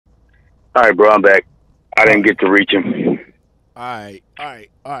All right, bro, I'm back. I didn't get to reach him. All right.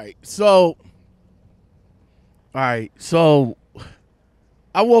 So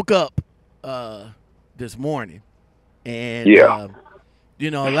I woke up this morning, and Yeah,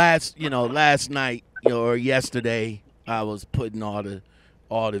 last night, or yesterday, I was putting all the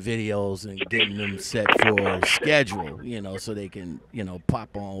videos and getting them set for schedule, so they can,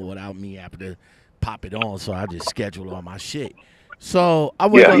 pop on without me having to pop it on. So I just schedule all my shit. So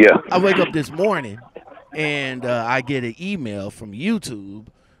yeah, yeah. I wake up this morning, and I get an email from YouTube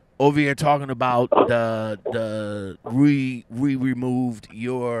over here talking about we removed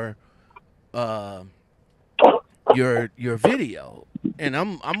uh your video, and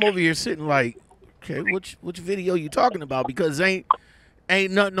I'm over here sitting like, okay, which video you talking about? Because ain't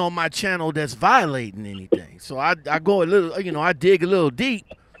nothing on my channel that's violating anything. So I go a little, I dig a little deep,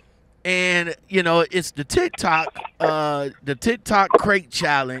 and it's the TikTok crate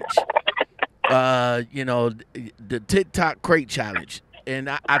challenge, the TikTok crate challenge, and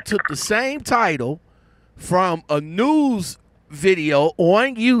I took the same title from a news video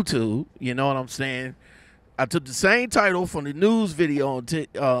on YouTube. You know what I'm saying? I took the same title from the news video on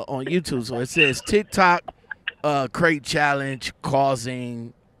YouTube. So it says TikTok crate challenge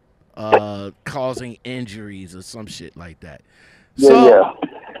causing injuries or some shit like that. Yeah, So yeah.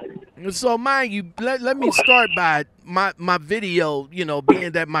 so mind you, let me start by my video,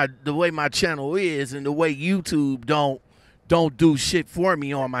 being that the way my channel is and the way YouTube don't do shit for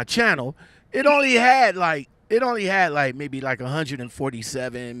me on my channel. It only had like maybe like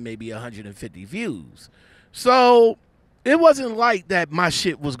 147, maybe 150 views. So it wasn't like that my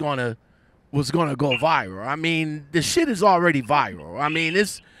shit was gonna go viral. I mean, the shit is already viral. I mean,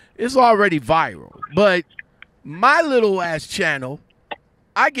 it's already viral. But my little ass channel,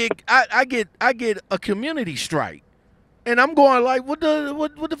 I get a community strike, and I'm going like, what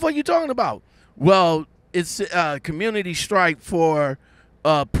the fuck you talking about? Well, it's a community strike for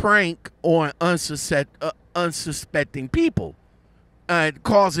a prank on unsuspecting people,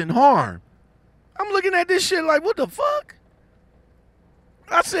 causing harm. I'm looking at this shit like, what the fuck?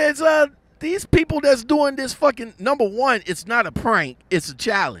 I said, these people that's doing this fucking, number one, it's not a prank, it's a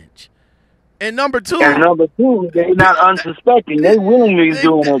challenge. And number And two, number two, they not unsuspecting. They willingly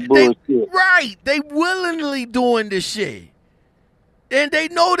doing that bullshit. right, they willingly doing this shit. And they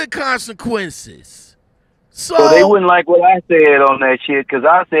know the consequences. So they So wouldn't like what I said on that shit, because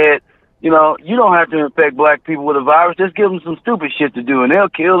I said, you don't have to infect black people with a virus. Just give them some stupid shit to do, and they'll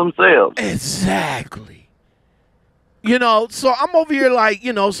kill themselves. exactly. So I'm over here like,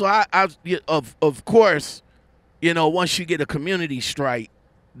 so of course, once you get a community strike,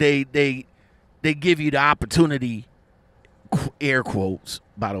 they give you the opportunity, air quotes,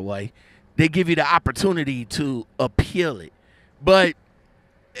 by the way, they give you the opportunity to appeal it. But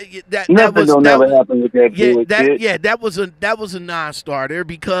Nothing gonna never happen with that bullshit. that was a non-starter,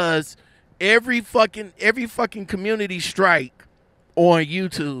 because every fucking community strike on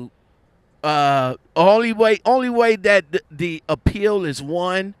YouTube, only way that the appeal is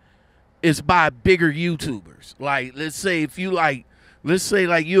won is by bigger YouTubers. Like, let's say you're a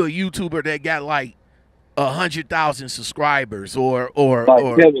YouTuber that got like 100,000 subscribers, or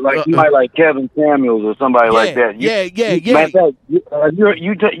somebody like Kevin Samuels or somebody like that. Matter of fact,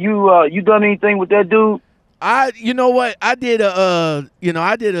 you done anything with that dude? You know what? I did I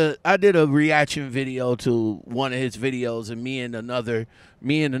did a reaction video to one of his videos, and me and another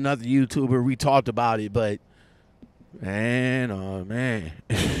YouTuber, we talked about it, but man, oh man.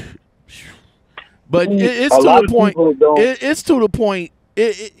 But it's to the point. It's to the point.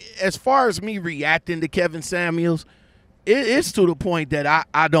 As far as me reacting to Kevin Samuels, it's to the point that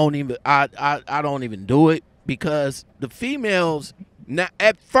I don't even do it, because the females, now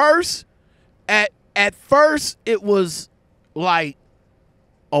at first it was like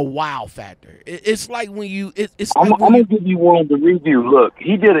a wow factor. It's like when you I'm gonna give you one to review. Look,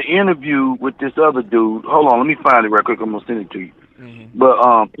 he did an interview with this other dude. Hold on, let me find it right quick. I'm gonna send it to you. Mm-hmm.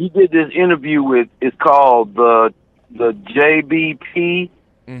 But he did this interview with, it's called the JBP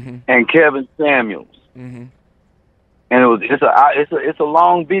Mm-hmm. and Kevin Samuels, Mm-hmm. and it's a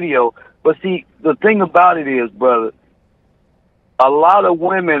long video. But see, the thing about it is, brother, a lot of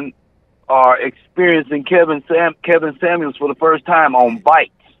women are experiencing Kevin Samuels for the first time on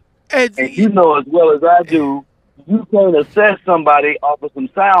bikes, and you know as well as I do, you can't assess somebody off of some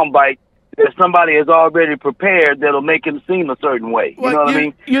sound bite that somebody has already prepared that'll make him seem a certain way. You know what I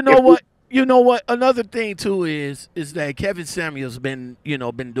mean? You know what? Another thing too is that Kevin Samuels been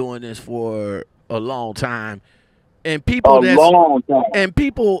doing this for a long time, and people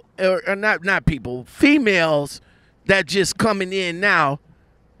are not people, females that just coming in now,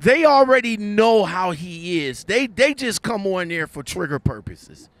 They already know how he is. They just come on there for trigger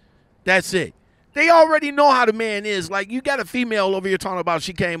purposes. That's it. They already know how the man is. Like, you got a female over here talking about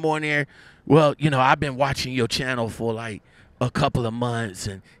she came on there. Well, you know, I've been watching your channel for like a couple of months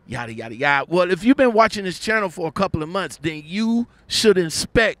and yada, yada, yada. Well, if you've been watching this channel for a couple of months, then you should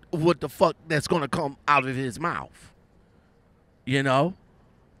inspect what the fuck that's going to come out of his mouth. You know?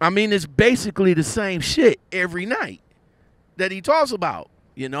 I mean, it's basically the same shit every night that he talks about.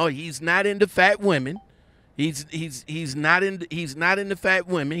 You know, he's not into fat women. He's not into fat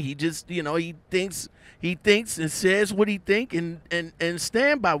women. He just, you know, he thinks and says what he think and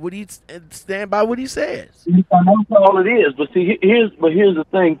stand by what he says. That's all it is. But see, here's the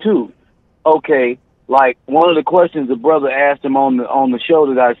thing too. Okay, like one of the questions the brother asked him on the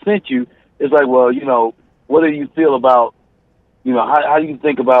show that I sent you is like, well, you know, what do you feel about, you know, how do you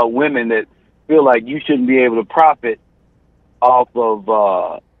think about women that feel like you shouldn't be able to profit off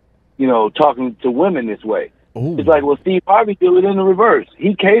of you know, talking to women this way? Ooh. It's like, well, Steve Harvey do it in the reverse.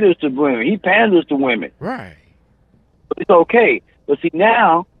 He caters to women. He panders to women. Right. But it's okay. But see,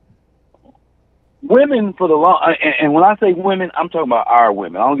 now, women for the long, and when I say women, I'm talking about our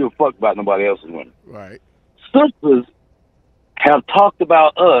women. I don't give a fuck about nobody else's women. Right. Sisters have talked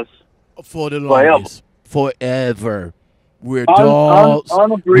about us for the longest. Forever. We're dogs.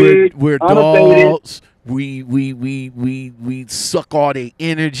 Unabridged, we're dogs. We suck all their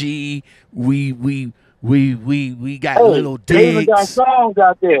energy. We got little dicks. They even got songs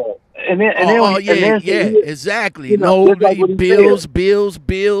out there. Exactly. You know, no, like bills.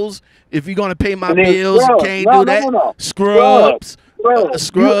 If you're gonna pay my bills, you can't do that. No. Scrubs.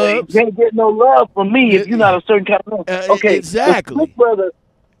 You can't get no love from me if you're not a certain kind of man. Okay, exactly.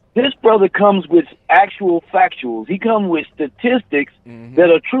 This brother comes with actual factuals. He comes with statistics that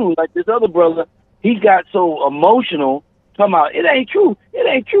are true. Like this other brother, he got so emotional. Talking about it ain't true. It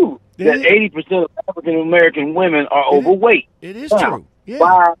ain't true that 80% of African American women are overweight. It is true.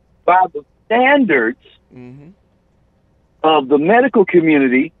 Yeah. By the standards of the medical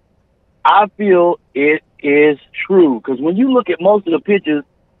community, I feel it is true. Because when you look at most of the pictures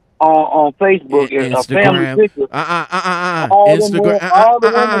on Facebook, a family picture,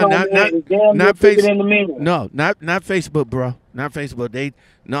 Instagram, not Facebook. No, not Facebook, bro. Not Facebook.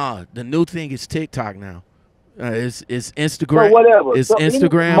 The new thing is TikTok now. It's Instagram. So whatever. It's so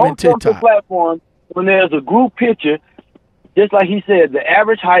Instagram and TikTok. Platforms, when there's a group picture, just like he said, the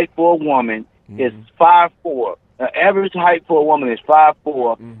average height for a woman is 5'4". The average height for a woman is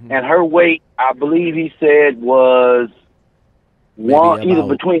 5'4", and her weight, I believe he said, was either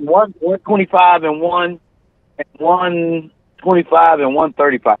between 125 and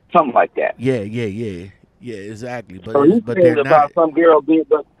 135, something like that. Yeah, exactly. But so he said about some girl being,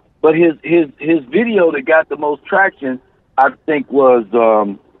 but his video that got the most traction, I think, was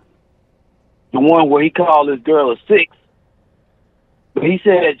the one where he called this girl a 6. But he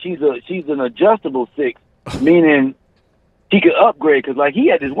said she's an adjustable 6, meaning she could upgrade. Because like he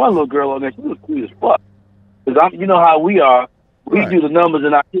had this one little girl on there, she was cute as fuck. Because you know how we are. We do the numbers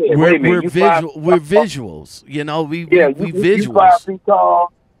in our head. We're visuals. You know, we visuals. You 5 feet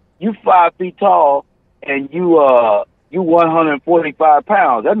tall. You 5 feet tall, and you 145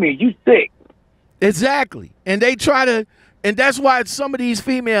 pounds. That means you thick. Exactly. And they try to, and that's why some of these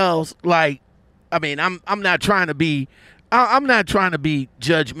females, like, I mean, I'm not trying to be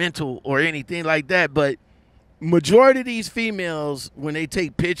judgmental or anything like that, but majority of these females, when they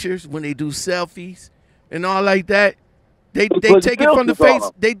take pictures, when they do selfies and all like that, they take it from the face.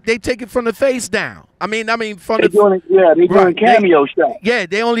 They take it from the face down. I mean from they doing cameo shots. Yeah,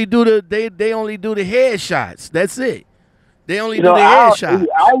 they only do the head shots. That's it. They only do the head shots.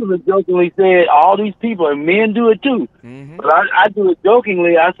 I even jokingly said all these people, and men do it too. But I do it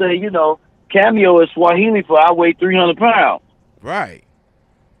jokingly. I say, you know, cameo is Swahili for I weigh 300 pounds. Right.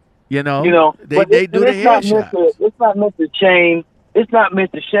 You know, they do the head shots. It's not meant to shame. It's not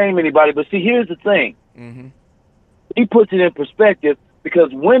meant to shame anybody. But see, here's the thing. He puts it in perspective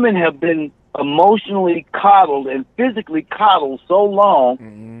because women have been emotionally coddled and physically coddled so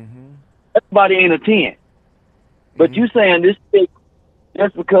long. Everybody ain't a 10. But you saying this chick,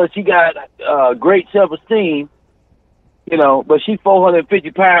 just because she got great self-esteem, you know, but she's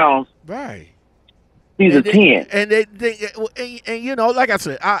 450 pounds. Right. She's a 10. And and you know, like I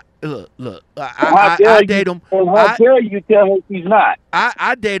said, I date them. How dare you tell her she's not?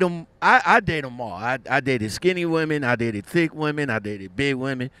 I date them. I date them all. I dated skinny women. I dated thick women. I dated big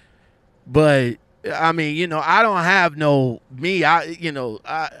women. But I mean, you know, I don't have no me.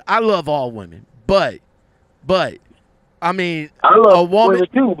 I love all women. But I mean, I a love woman women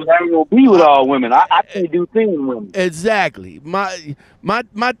too, but I ain't gonna be with all women. I can't do things with women. exactly.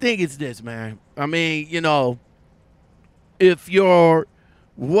 My thing is this, man. I mean, you know, if your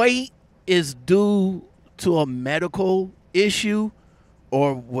weight is due to a medical issue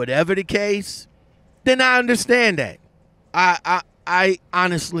or whatever the case, then I understand that. I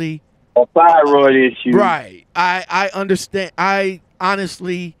honestly, A thyroid issue. right. I understand. I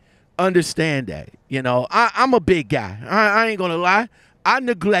honestly understand that. You know, I'm a big guy. I ain't gonna lie. I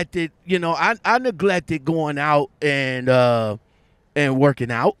neglected, you know, I neglected going out and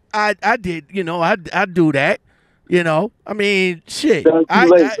working out. I did, you know, I do that. You know, I mean, shit. Done too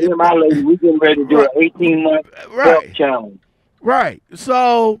late. Me and my lady, we getting ready to do Right, an 18-month health right, challenge. right.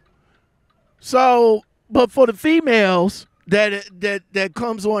 So, but for the females that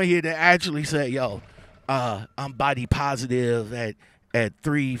comes on here that actually say, "Yo, I'm body positive at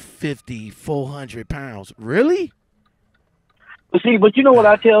 350, 400 pounds." Really? But you know what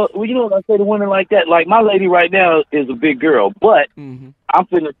I tell? Well, you know what I say to women like that? Like my lady right now is a big girl, but Mm-hmm. I'm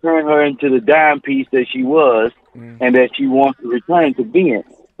finna turn her into the dime piece that she was and that she wants to return to being.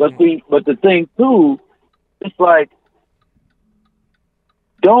 But but the thing too, it's like,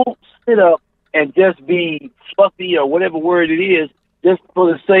 don't sit up and just be fluffy or whatever word it is, just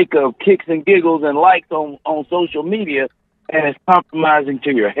for the sake of kicks and giggles and likes on social media, and it's compromising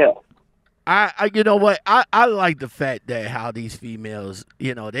to your health. I you know what? I like the fact that how these females,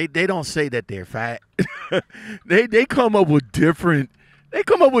 you know, they don't say that they're fat. they come up with different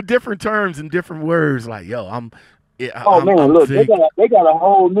terms and different words like, yo, I'm Look, thick. they got a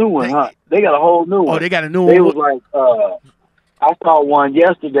whole new one, huh? They got a whole new one. Oh, they got a new They one. was like, I saw one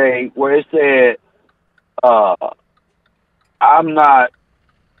yesterday where it said, I'm not,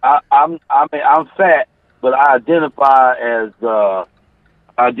 I'm fat, but I identify as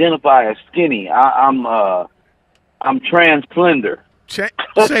skinny. I'm transplender. Say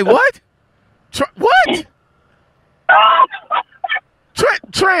what? What?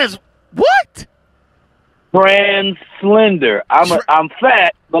 Trans what? Trans slender. I'm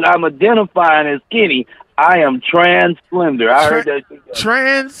fat, but I'm identifying as skinny. I am trans slender. I heard that.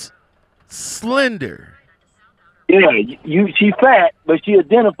 Trans slender. Yeah, she fat, but she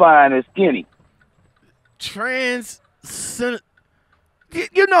identifying as skinny. Trans.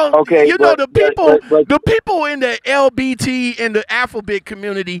 You know, Okay, the people in the LBT and the alphabet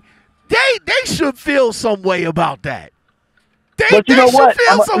community, they should feel some way about that. But you know what?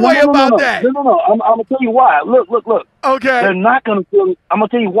 Feel some way about that. No. I'm gonna tell you why. Look. Okay. They're not gonna feel. I'm gonna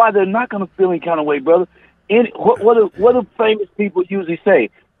tell you why they're not gonna feel any kind of way, brother. What do famous people usually say?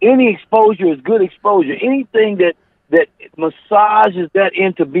 Any exposure is good exposure. Anything that massages that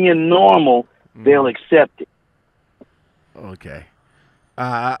into being normal, they'll accept it. Okay.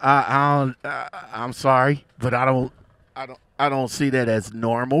 I'm sorry, but I don't see that as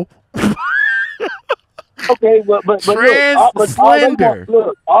normal. Okay, but slender.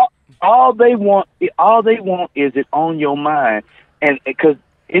 All they want is it on your mind, and because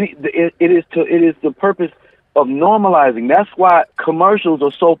it is the purpose of normalizing. That's why commercials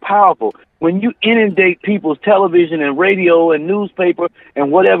are so powerful. When you inundate people's television and radio and newspaper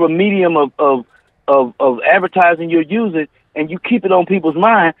and whatever medium of advertising you're using, and you keep it on people's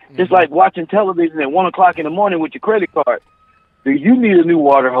mind, just like watching television at 1 o'clock in the morning with your credit card. Do you need a new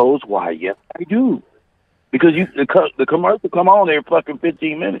water hose? Why, yes, I do. Because the commercial come on every fucking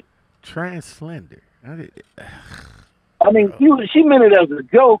 15 minutes. Trans slender. I mean, she meant it as a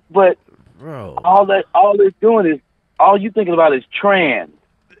joke, but bro, all it's doing is all you thinking about is trans,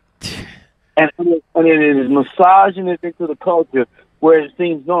 and it is massaging it into the culture where it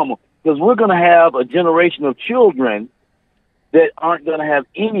seems normal. Because we're going to have a generation of children that aren't going to have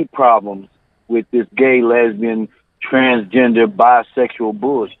any problems with this gay, lesbian, transgender, bisexual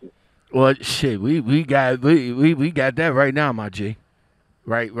bullshit. Well, shit, we got that right now, my G.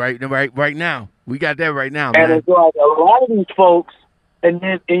 Right now. We got that right now, man. And it's like a lot of these folks, and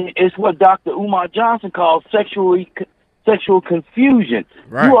it's what Dr. Umar Johnson calls sexual confusion.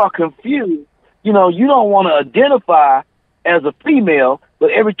 Right. You are confused. You know, you don't want to identify as a female,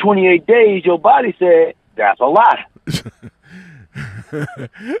 but every 28 days your body said, that's a lie.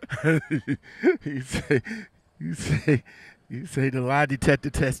 You say the lie detector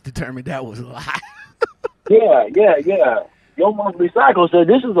test determined that was a lie. Yeah. Your monthly cycle said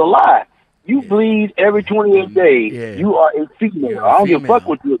this is a lie. You bleed every 28 days. Yeah. You are a female. I don't give a fuck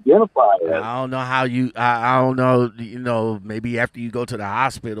what you identify as. I don't know how you. I don't know. You know, maybe after you go to the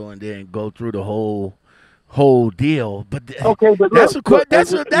hospital and then go through the whole deal. But okay, but that's look, my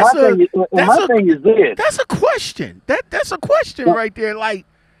thing is this. That's That's a question. That's a question right there. Like,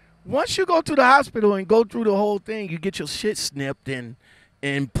 Once you go to the hospital and go through the whole thing, you get your shit snipped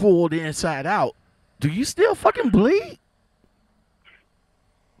and pulled inside out. Do you still fucking bleed?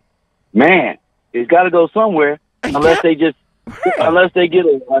 Man, it's got to go somewhere unless Yeah. they just unless they get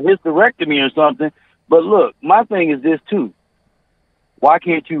a hysterectomy or something. But look, my thing is this too. Why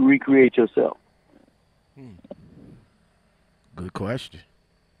can't you recreate yourself? Good question.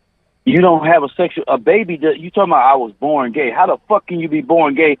 You don't have a baby. You talking about I was born gay? How the fuck can you be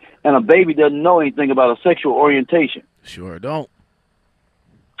born gay and a baby doesn't know anything about a sexual orientation? Sure don't.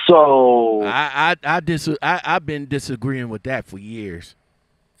 So I've been disagreeing with that for years.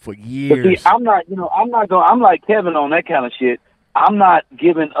 For but years. see, I'm not going. I'm like Kevin on that kind of shit. I'm not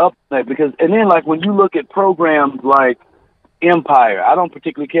giving up that because, and then like when you look at programs like Empire, I don't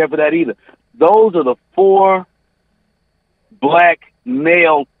particularly care for that either. Those are the 4 black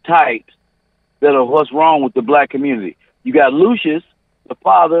male types that are what's wrong with the black community. You got Lucius, the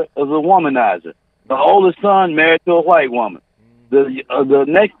father is a womanizer. The oldest son married to a white woman. The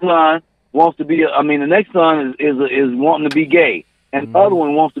next son wants to be. The next son is wanting to be gay, and the other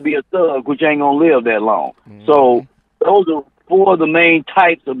one wants to be a thug, which ain't gonna live that long. So those are 4 of the main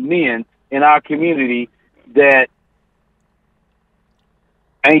types of men in our community that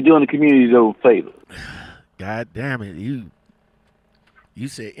ain't doing the community no favor. God damn it, you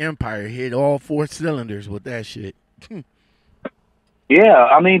said Empire hit all 4 cylinders with that shit.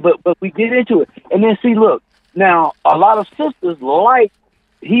 Yeah, but we get into it, and then see, look, now a lot of sisters like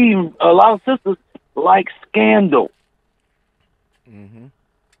scandal,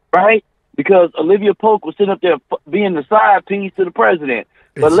 right? Because Olivia Polk was sitting up there being the side piece to the president,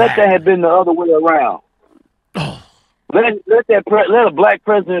 but let that have been the other way around. Let a black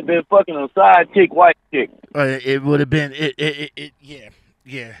president have been fucking a side chick, white chick. It would have been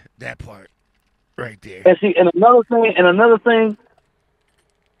yeah, that part right there. And see, and another thing,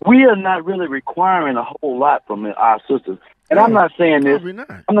 we are not really requiring a whole lot from our sisters. And I'm not saying this.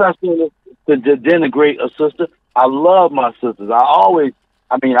 I'm not saying this to denigrate a sister. I love my sisters.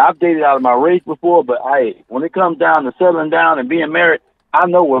 I've dated out of my race before, but when it comes down to settling down and being married, I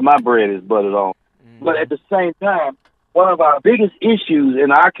know where my bread is buttered on. But at the same time, one of our biggest issues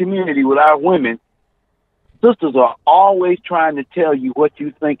in our community with our women, sisters are always trying to tell you what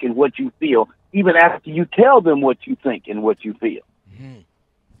you think and what you feel, even after you tell them what you think and what you feel.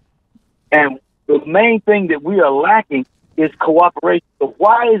 And the main thing that we are lacking is cooperation. So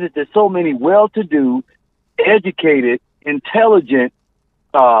why is it that so many well-to-do, educated, intelligent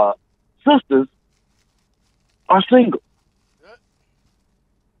sisters are single?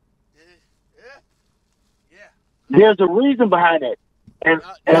 There's a reason behind that.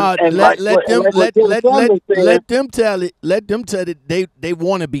 Let them tell it. Let them tell it. They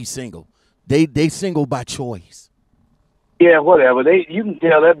want to be single. They single by choice. Yeah, whatever. You can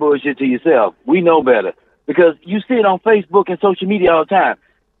tell that bullshit to yourself. We know better because you see it on Facebook and social media all the time.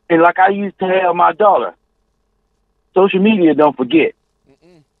 And like I used to tell my daughter, social media don't forget.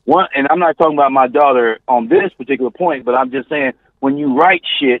 And I'm not talking about my daughter on this particular point, but I'm just saying when you write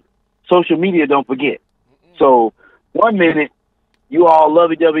shit, social media don't forget. So one minute you all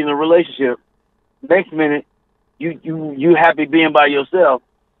lovey-dovey in a relationship, next minute you happy being by yourself,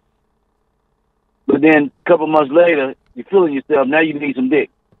 but then a couple months later you're feeling yourself. Now you need some dick.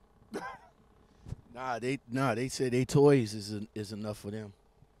 They say they toys is enough for them.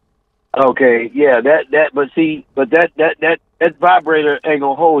 Okay, yeah, but that vibrator ain't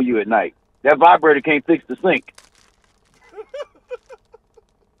gonna hold you at night. That vibrator can't fix the sink.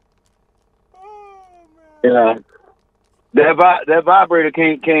 Yeah, that vibrator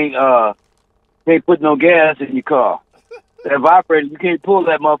can't put no gas in your car. That vibrator, you can't pull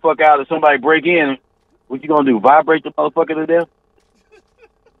that motherfucker out if somebody break in. What you gonna do? Vibrate the motherfucker to death?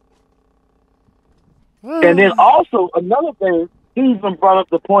 And then also another thing, he even brought up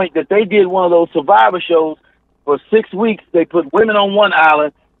the point that they did one of those Survivor shows for 6 weeks. They put women on one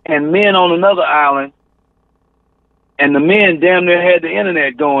island and men on another island, and the men damn near had the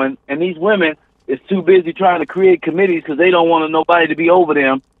internet going, and these women is too busy trying to create committees because they don't want nobody to be over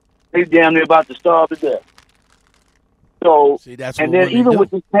them. They damn near about to starve to death. So, see, that's and then even with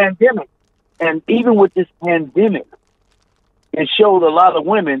this pandemic, it showed a lot of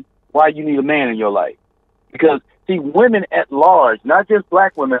women why you need a man in your life. Because, see, women at large, not just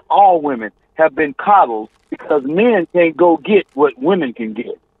black women, all women have been coddled because men can't go get what women can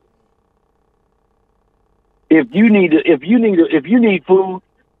get. If you need food,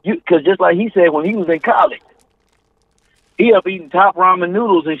 because just like he said when he was in college, he up eating top ramen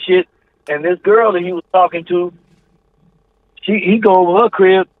noodles and shit, and this girl that he was talking to, he go over her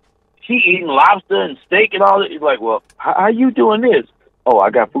crib, she eating lobster and steak and all that. He's like, well, how you doing this? Oh,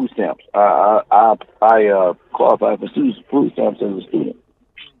 I got food stamps. I qualify for food stamps as a student.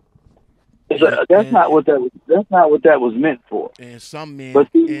 That's not what that was. That's not what that was meant for. And some But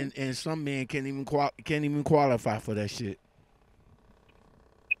men see, and some men can't even qualify for that shit.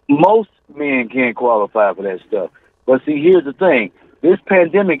 most men can't qualify for that stuff. But see, here's the thing: this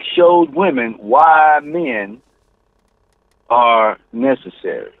pandemic showed women why men are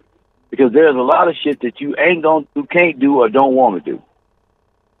necessary. Because there's a lot of shit that you can't do, or don't want to do.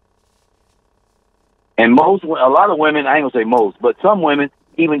 And a lot of women, I ain't gonna say most, but some women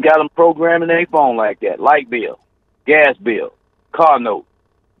even got them programmed in their phone like that: light bill, gas bill, car note,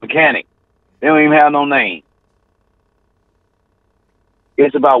 mechanic. They don't even have no name.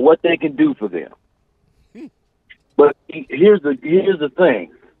 It's about what they can do for them. But here's the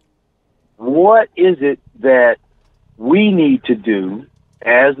thing: what is it that we need to do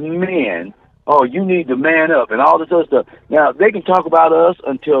as men? Oh, you need to man up and all this other stuff. Now they can talk about us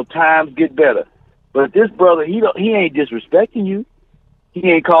until times get better, but this brother, he ain't disrespecting you. He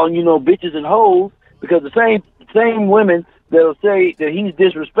ain't calling you no bitches and hoes, because the same women that'll say that he's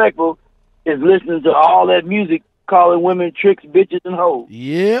disrespectful is listening to all that music calling women tricks, bitches, and hoes.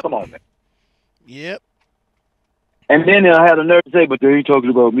 Yep. Come on, man. Yep. And then they'll have the nerve to say, but they ain't talking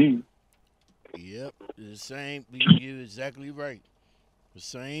about me. Yep. The same. You're exactly right. The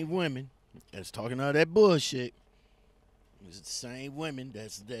same women that's talking all that bullshit. It's the same women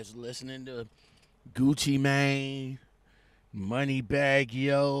that's listening to Gucci Mane, Moneybag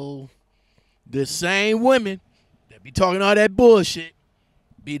Yo. The same women that be talking all that bullshit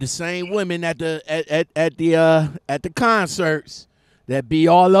be the same women at the concerts that be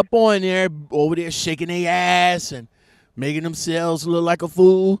all up on there over there shaking their ass and making themselves look like a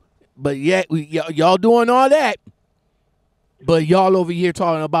fool. But yet y'all doing all that. But y'all over here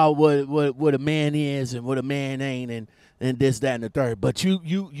talking about what a man is and what a man ain't and this, that, and the third. But you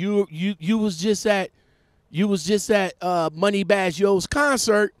was just at Moneybag Yo's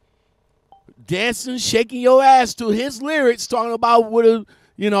concert, dancing, shaking your ass to his lyrics, talking about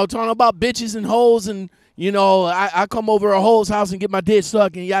talking about bitches and hoes, and I come over a hoe's house and get my dick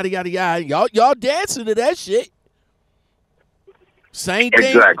sucked and yada yada yada. Y'all dancing to that shit. Same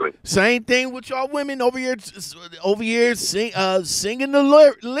thing. Exactly. Same thing with y'all women over here singing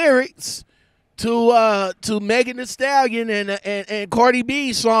the lyrics to Megan Thee Stallion and Cardi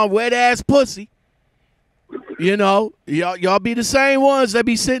B song "Wet Ass Pussy." Y'all be the same ones that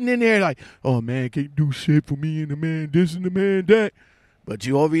be sitting in there like, oh man, can't do shit for me and the man this and the man that. But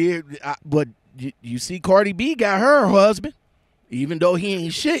you over here, but you see Cardi B got her husband, even though he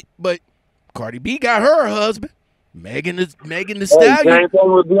ain't shit. But Cardi B got her husband. Megan Thee Stallion. Same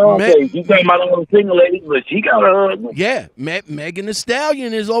thing with Beyonce. She talking about all the single ladies, but she got her husband. Yeah, Megan Thee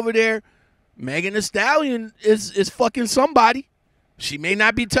Stallion is over there. Megan Thee Stallion is fucking somebody. She may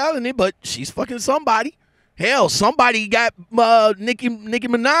not be telling it, but she's fucking somebody. Hell, somebody got Nicki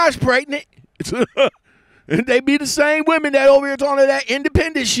Minaj pregnant. And they be the same women that over here talking that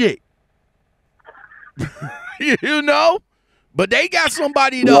independent shit. But they got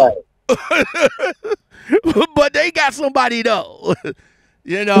somebody though. Right. But they got somebody though.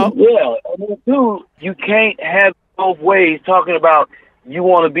 Yeah, and then too, you can't have both ways. Talking about you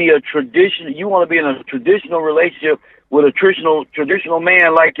want to be in a traditional relationship with a traditional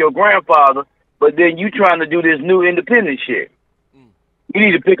man like your grandfather, but then you trying to do this new independent shit. You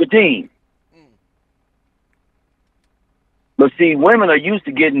need to pick a team. But see, women are used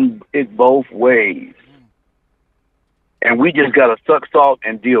to getting it both ways, and we just gotta suck salt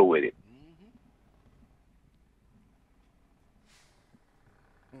and deal with it.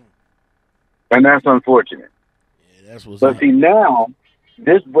 And that's unfortunate. Yeah, that's what's But see, now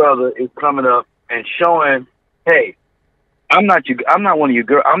this brother is coming up and showing, hey, I'm not one of your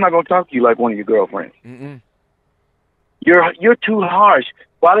girl. I'm not gonna talk to you like one of your girlfriends. Mm-mm. You're too harsh.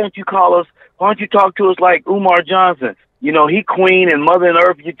 Why don't you call us? Why don't you talk to us like Umar Johnson? He queen and mother and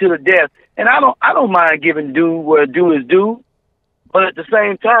earth you to the death. And I don't mind giving due where due is due. But at the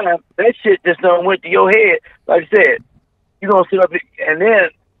same time, that shit just done went to your head. Like I said, you're gonna sit up and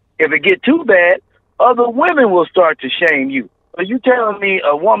then if it get too bad, other women will start to shame you. Are you telling me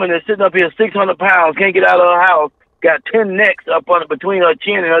a woman that's sitting up here 600 pounds, can't get out of her house, got 10 necks up on between her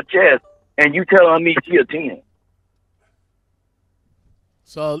chin and her chest, and you telling me she a 10?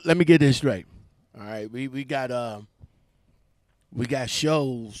 So let me get this straight. All right, we got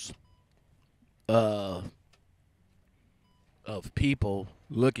shows of people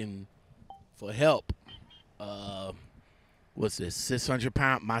looking for help. What's this? 600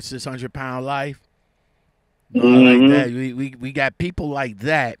 pound, my 600 pound life. Like that. We got people like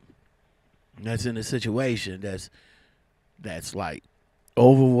that. That's in a situation that's like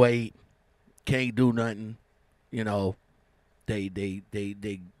overweight, can't do nothing. You know, they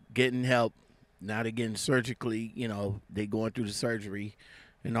getting help. Now they're getting surgically. You know, they going through the surgery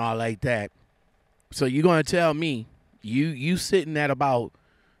and all like that. So you're gonna tell me you sitting at about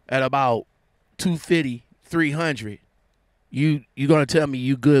 250, 300. You gonna tell me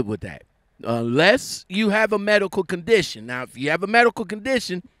you good with that? Unless you have a medical condition. Now, if you have a medical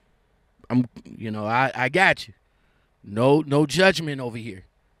condition, I got you. No judgment over here.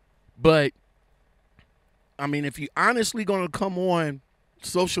 But I mean, if you honestly gonna come on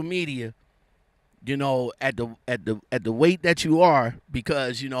social media, at the weight that you are,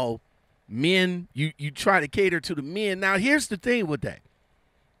 because men, you try to cater to the men. Now, here's the thing with that.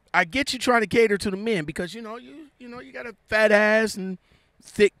 I get you trying to cater to the men because you got a fat ass and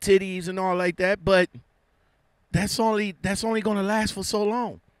thick titties and all like that, but that's only gonna last for so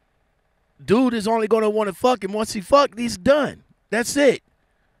long. Dude is only gonna want to fuck him once he fucked, he's done. That's it.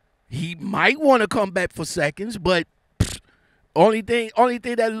 He might want to come back for seconds, but only thing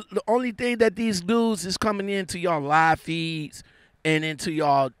that these dudes is coming into y'all live feeds and into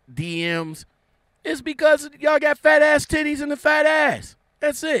y'all DMs is because y'all got fat ass titties and a fat ass.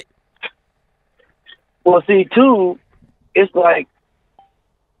 That's it. Well, see, too, it's like,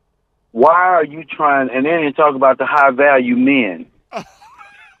 why are you trying? And then you talk about the high value men.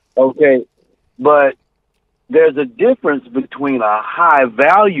 Okay, but there's a difference between a high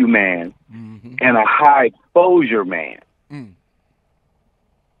value man and a high exposure man. Mm.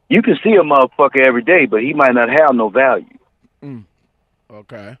 You can see a motherfucker every day, but he might not have no value. Mm.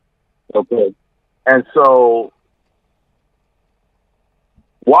 Okay. Okay. And so,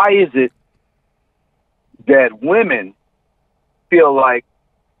 why is it that women feel like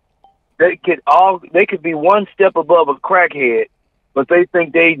they could be one step above a crackhead, but they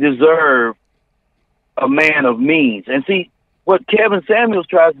think they deserve a man of means? And see, what Kevin Samuels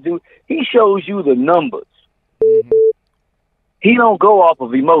tries to do, he shows you the numbers. Mm-hmm. He don't go off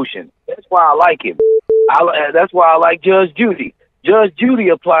of emotion. That's why I like him. That's why I like Judge Judy. Judge Judy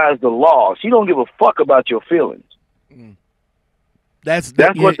applies the law. She don't give a fuck about your feelings. Mm. That's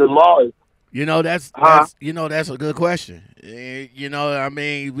what the law is. That's a good question. I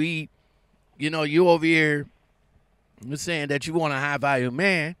mean, you over here saying that you want a high value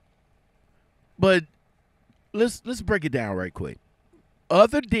man, but let's break it down right quick.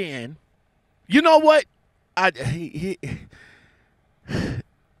 Other than, you know what, I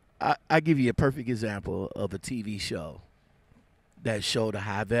give you a perfect example of a TV show that showed a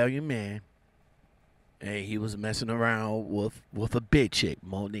high value man, and he was messing around with a big chick,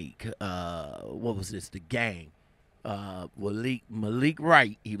 Monique. What was this? The Gang. Malik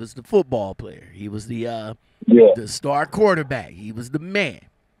Wright. He was the football player. He was the star quarterback. He was the man.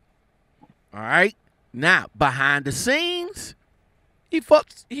 All right. Now behind the scenes, he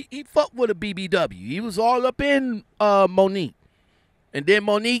fucked with a BBW. He was all up in Monique, and then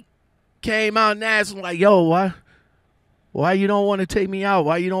Monique came out and asked him like, "Yo, why you don't want to take me out?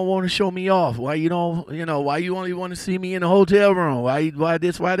 Why you don't want to show me off? Why you don't, why you only want to see me in the hotel room? Why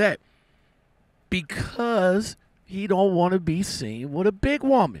this, why that?" Because he don't want to be seen with a big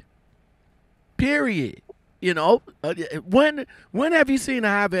woman. Period. When have you seen a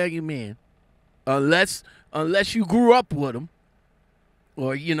high value man? Unless you grew up with him,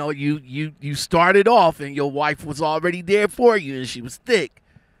 or you started off and your wife was already there for you and she was thick.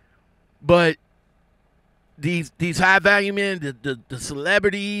 But these high value men, the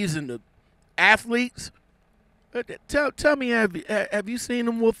celebrities and the athletes, tell me, have you seen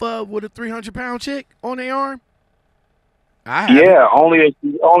them with a 300-pound chick on their arm? Yeah, only if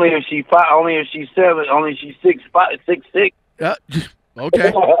she's 6'6".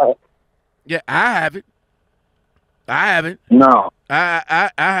 Okay. Yeah, I haven't. No,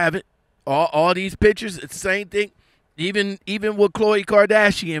 I haven't. All these pictures, it's the same thing. Even with Khloe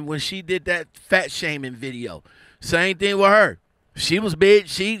Kardashian when she did that fat shaming video, same thing with her. She was big.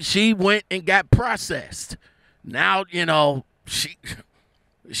 She went and got processed. Now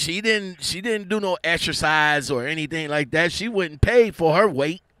she didn't do no exercise or anything like that. She wouldn't pay for her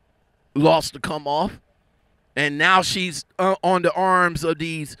weight loss to come off, and now she's on the arms of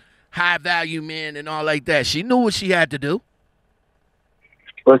these high value men and all like that. She knew what she had to do.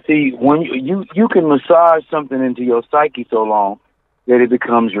 But see, when you can massage something into your psyche so long that it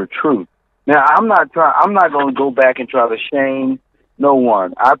becomes your truth. Now, I'm not going to go back and try to shame no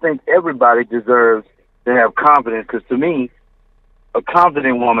one. I think everybody deserves to have confidence, because to me, a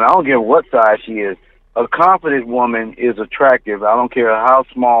confident woman, I don't care what size she is, a confident woman is attractive. I don't care how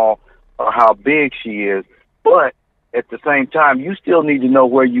small or how big she is. But at the same time, you still need to know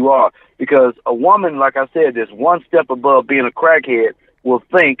where you are, because a woman, like I said, is one step above being a crackhead, will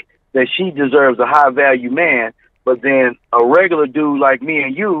think that she deserves a high value man, but then a regular dude like me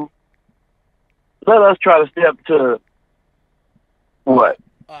and you, let us try to step to what?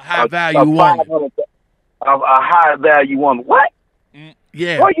 A high value woman. A high value woman. What?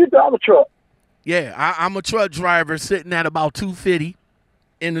 Yeah. Why you drive a truck? Yeah, I'm a truck driver sitting at about 250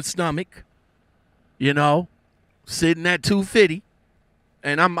 in the stomach. You know, sitting at 250.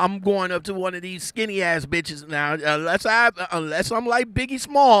 And I'm going up to one of these skinny ass bitches now. Unless I'm like Biggie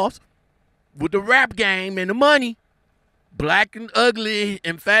Smalls with the rap game and the money, black and ugly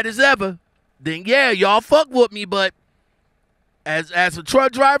and fat as ever, then yeah, y'all fuck with me. But as a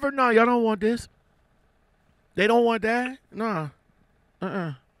truck driver, no, y'all don't want this. They don't want that. No.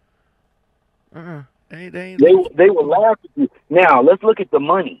 They will laugh at you. Now let's look at the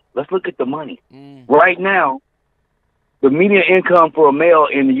money. Right now, the median income for a male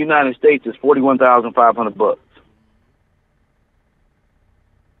in the United States is $41,500.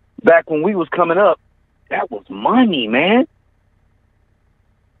 Back when we was coming up, that was money, man.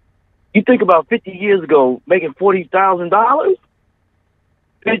 You think about 50 years ago making $40,000.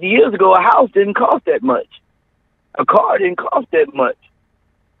 50 years ago, a house didn't cost that much. A car didn't cost that much.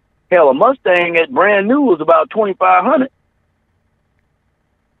 Hell, a Mustang at brand new was about $2,500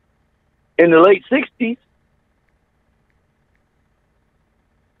 in the late '60s.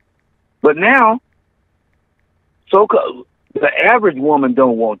 But now, the average woman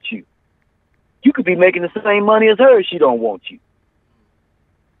don't want you. You could be making the same money as her. She don't want you.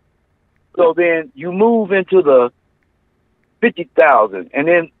 So then you move into the 50,000, and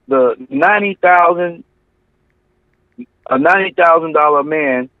then the 90,000. A $90,000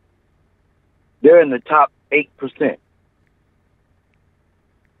 man, they're in the top 8%.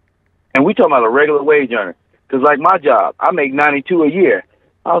 And we talking about a regular wage earner. Because like my job, I make $92 a year.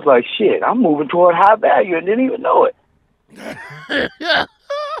 I was like, shit, I'm moving toward high value and didn't even know it.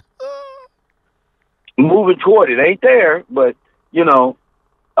 Moving toward it. Ain't there, but, you know,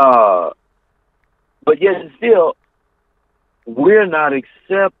 but yet still, we're not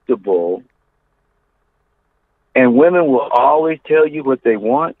acceptable. And women will always tell you what they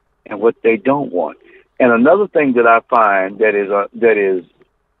want and what they don't want. And another thing that I find that is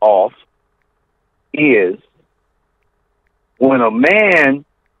off is when a man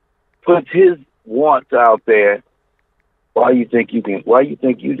puts his wants out there. Why you think you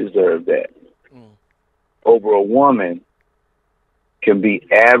deserve that? Over a woman can be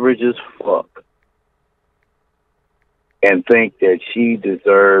average as fuck and think that she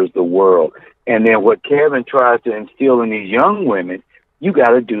deserves the world. And then what Kevin tries to instill in these young women, you got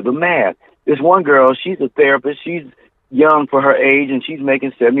to do the math. This one girl, she's a therapist. She's young for her age, and she's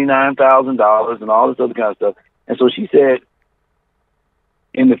making $79,000 and all this other kind of stuff. And so she said,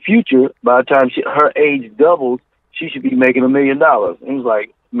 in the future, by the time her age doubles, she should be making $1 million. And he was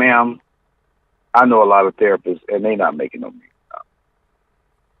like, ma'am, I know a lot of therapists, and they're not making $1 million.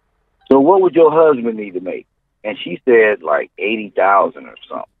 So what would your husband need to make? And she said like 80,000 or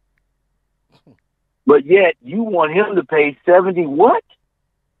something. But yet you want him to pay 70 what?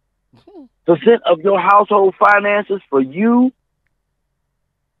 % of your household finances for you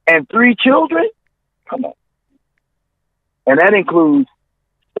and 3 children? Come on. And that includes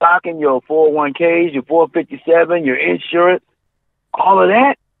stocking your 401ks, your 457, your insurance, all of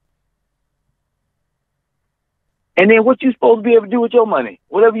that. And then what you supposed to be able to do with your money?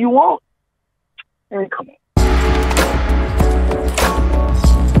 Whatever you want. Man, come on.